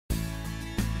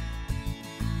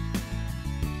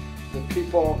the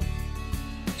people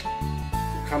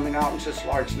coming out in such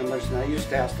large numbers, and I used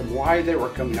to ask them why they were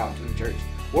coming out to the church.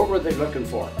 What were they looking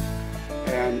for?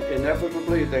 And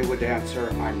inevitably they would answer,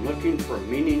 I'm looking for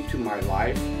meaning to my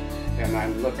life, and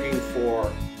I'm looking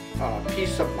for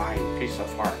peace of mind, peace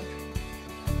of heart.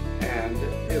 And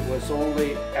it was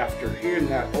only after hearing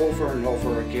that over and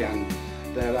over again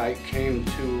that I came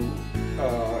to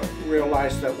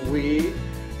realize that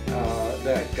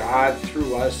that God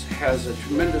through us has a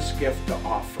tremendous gift to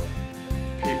offer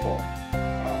people,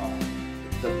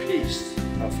 the peace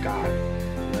of God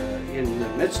in the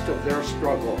midst of their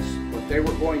struggles, what they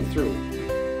were going through,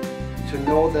 to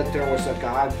know that there was a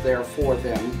God there for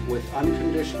them with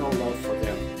unconditional love for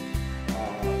them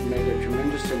made a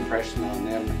tremendous impression on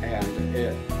them, and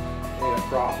it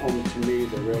brought home to me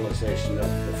the realization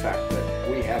of the fact that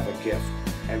we have a gift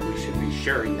and we should be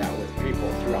sharing that with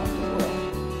people throughout the world.